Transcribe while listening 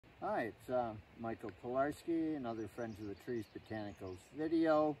Hi, it's Michael Pilarski, another Friends of the Trees Botanicals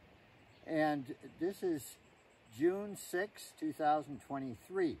video, and this is June 6,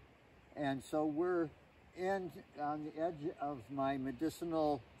 2023, and so we're on the edge of my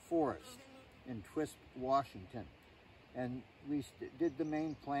medicinal forest in Twisp, Washington, and we did the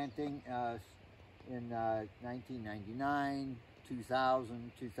main planting in 1999,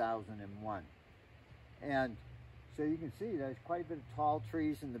 2000, 2001, and so you can see there's quite a bit of tall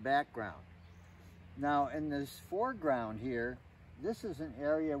trees in the background. Now in this foreground here, this is an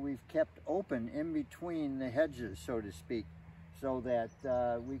area we've kept open in between the hedges, so to speak, so that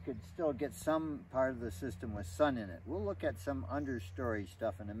we could still get some part of the system with sun in it. We'll look at some understory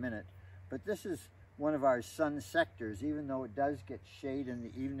stuff in a minute, but this is one of our sun sectors. Even though it does get shade in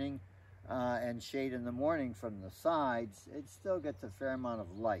the evening and shade in the morning from the sides, it still gets a fair amount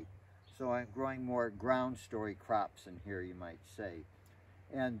of light. So I'm growing more ground story crops in here, you might say.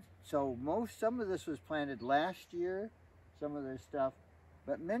 And so some of this was planted last year, some of this stuff,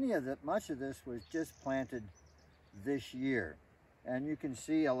 but much of this was just planted this year. And you can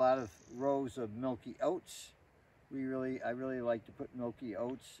see a lot of rows of milky oats. I really like to put milky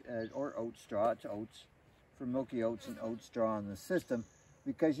oats or oat straw. It's oats for milky oats and oat straw in the system,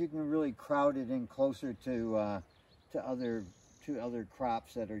 because you can really crowd it in closer to other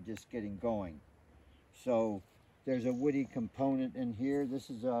crops that are just getting going. So there's a woody component in here.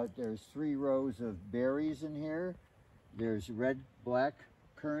 There's 3 rows of berries in here. There's red black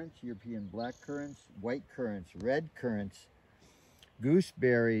currants, European black currants, white currants, red currants,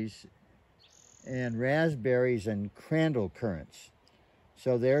 gooseberries, and raspberries, and crandall currants.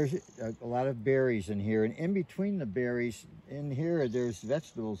 So there's a lot of berries in here, and in between the berries in here there's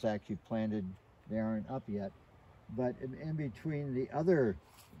vegetables actually planted. They aren't up yet. But in between the other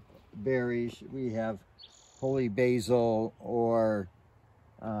berries, we have holy basil or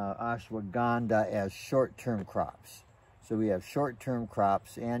ashwagandha as short-term crops. So we have short-term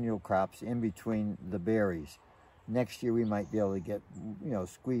crops, annual crops in between the berries. Next year we might be able to get,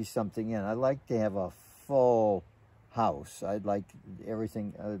 squeeze something in. I'd like to have a full house. I'd like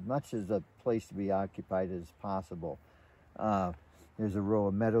everything, as much as a place to be occupied as possible. There's a row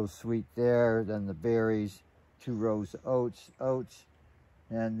of meadowsweet there, then the berries. 2 rows of oats,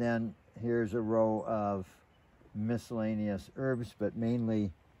 and then here's a row of miscellaneous herbs, but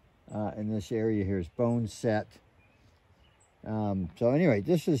mainly in this area here's boneset. So anyway,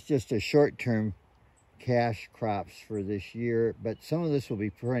 this is just a short-term cash crops for this year, but some of this will be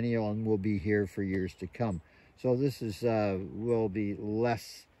perennial and will be here for years to come. So this is will be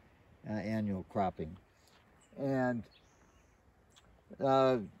less annual cropping. And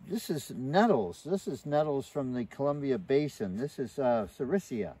this is nettles. This is nettles from the Columbia Basin. This is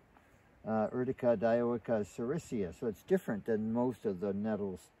sericea, Urtica dioica sericea. So it's different than most of the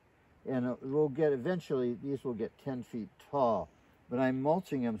nettles. And eventually, these will get 10 feet tall. But I'm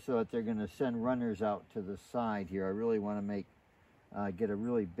mulching them so that they're going to send runners out to the side here. I really want to get a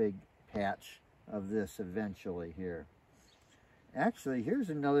really big patch of this eventually here. Actually, here's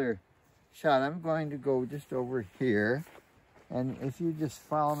another shot. I'm going to go just over here. And if you just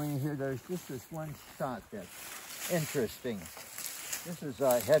follow me here, there's just this one shot that's interesting. This is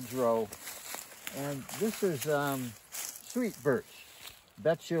a hedgerow, and this is sweet birch,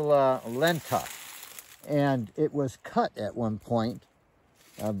 Betula lenta. And it was cut at one point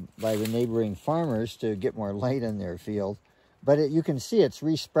by the neighboring farmers to get more light in their field. But you can see it's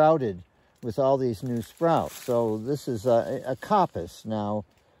resprouted with all these new sprouts. So this is a coppice now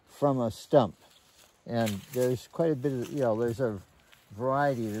from a stump. And there's quite a bit of, there's a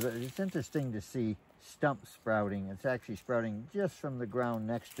variety. It's interesting to see stump sprouting. It's actually sprouting just from the ground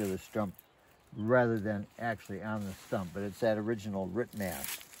next to the stump rather than actually on the stump, but it's that original root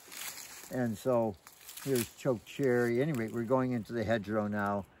mass. And so here's choke cherry. Anyway, we're going into the hedgerow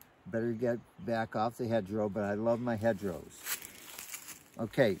now. Better get back off the hedgerow, but I love my hedgerows.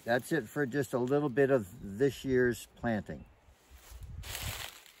 Okay, that's it for just a little bit of this year's planting.